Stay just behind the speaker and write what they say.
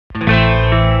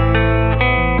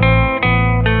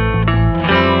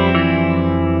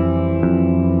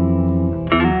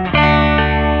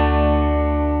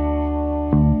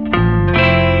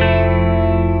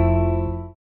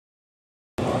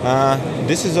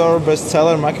This is our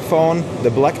best-seller microphone, the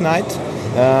Black Knight.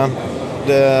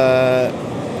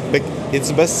 It's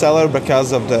bestseller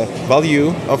because of the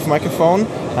value of microphone,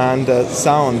 and the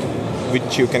sound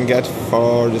which you can get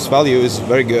for this value is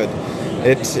very good.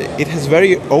 It has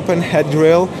very open head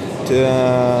drill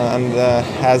and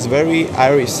has very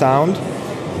airy sound.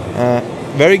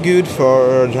 Very good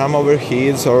for drum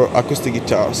overheads or acoustic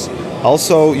guitars.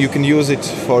 Also, you can use it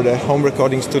for the home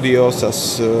recording studios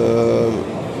as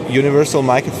universal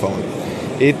microphone.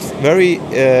 It's very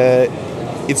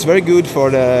good for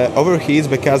the overheads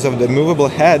because of the movable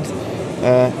head.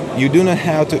 You do not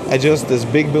have to adjust this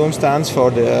big boom stands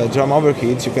for the drum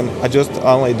overheads. You can adjust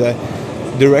only the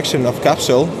direction of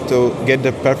capsule to get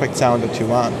the perfect sound that you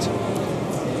want.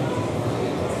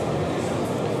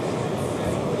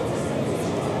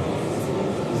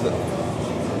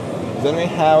 Then we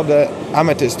have the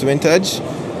Amethyst Vintage.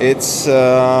 It's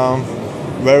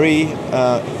very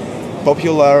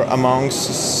popular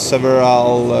amongst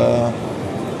several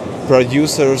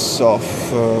producers of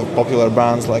popular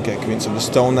bands like Queens of the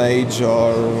Stone Age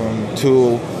or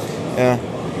Tool.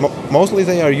 Mostly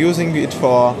they are using it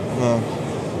for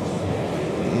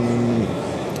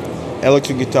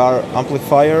electric guitar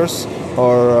amplifiers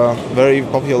or very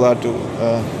popular to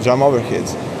drum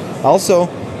overheads. Also,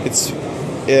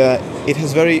 it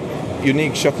has very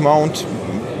unique shock mount,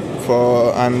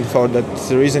 and for that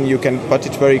reason you can put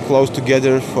it very close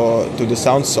together to the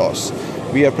sound source.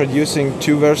 We are producing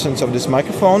two versions of this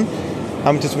microphone,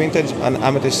 Amethyst Vintage and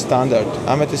Amethyst Standard.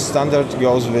 Amethyst Standard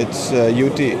goes with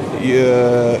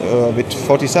with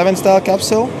 47 style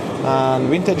capsule, and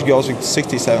Vintage goes with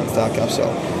 67 style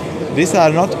capsule. These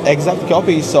are not exact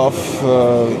copies of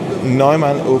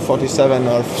Neumann U47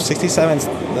 or 67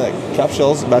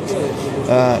 capsules, but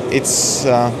it's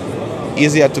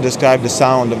easier to describe the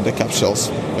sound of the capsules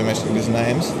by mentioning these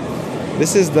names.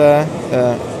 This is the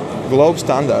Globe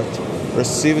Standard.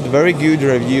 Received very good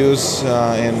reviews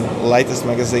in latest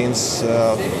magazines,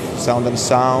 Sound and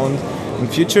Sound, and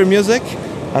Future Music,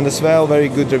 and as well very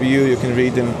good review you can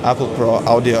read in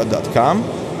appleproaudio.com.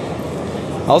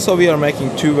 Also, we are making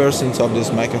two versions of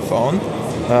this microphone,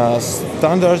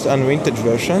 Standard and Vintage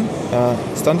version.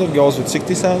 Standard goes with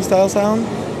 67 style sound,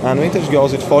 and Vintage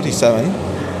goes with 47.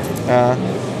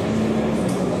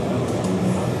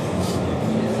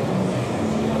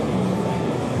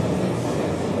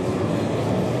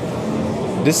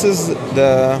 This is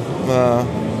the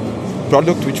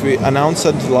product which we announced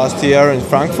last year in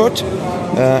Frankfurt.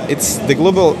 It's the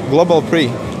Global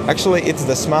Pre. Actually, it's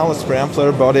the smallest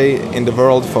preamplifier body in the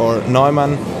world for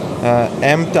Neumann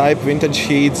M-type vintage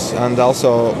heads, and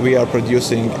also we are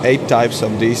producing 8 types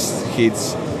of these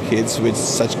heads with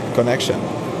such connection.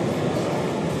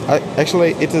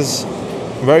 Actually, it is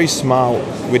very small.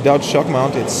 Without shock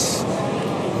mount, it's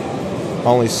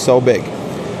only so big.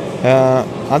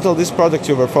 Until this product,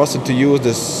 you were forced to use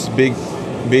this big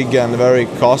and very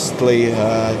costly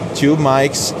tube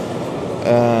mics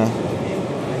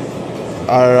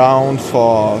around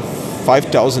for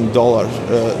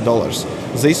 $5,000.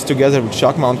 This together with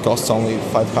shock mount costs only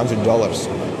 $500.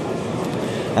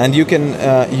 And you can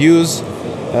use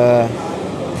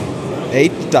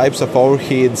 8 types of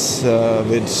overheads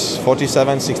with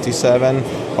 47, 67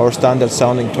 or standard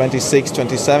sounding 26,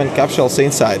 27 capsules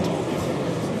inside.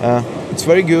 It's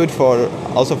very good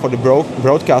also for the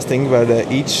broadcasting, where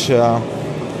each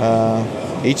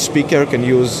speaker can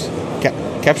use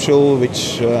capsule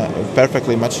which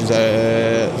perfectly matches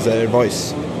their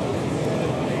voice.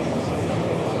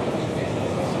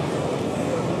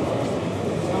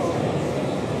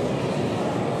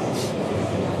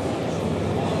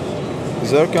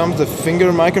 There comes the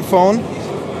finger microphone.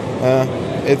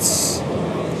 It's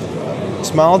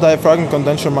small diaphragm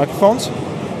condenser microphone,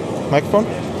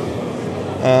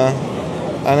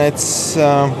 and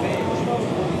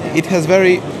it has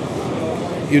very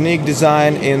unique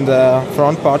design in the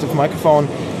front part of the microphone.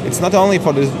 It's not only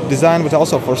for the design but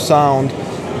also for sound.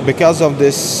 Because of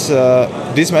this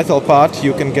metal part,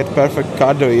 you can get perfect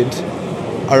cardioid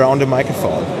around the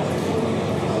microphone.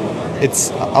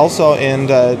 It's also in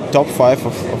the top 5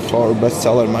 of our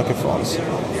bestseller microphones.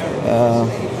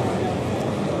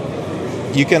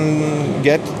 You can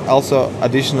get also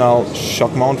additional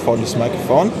shock mount for this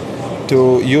microphone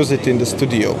to use it in the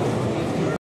studio.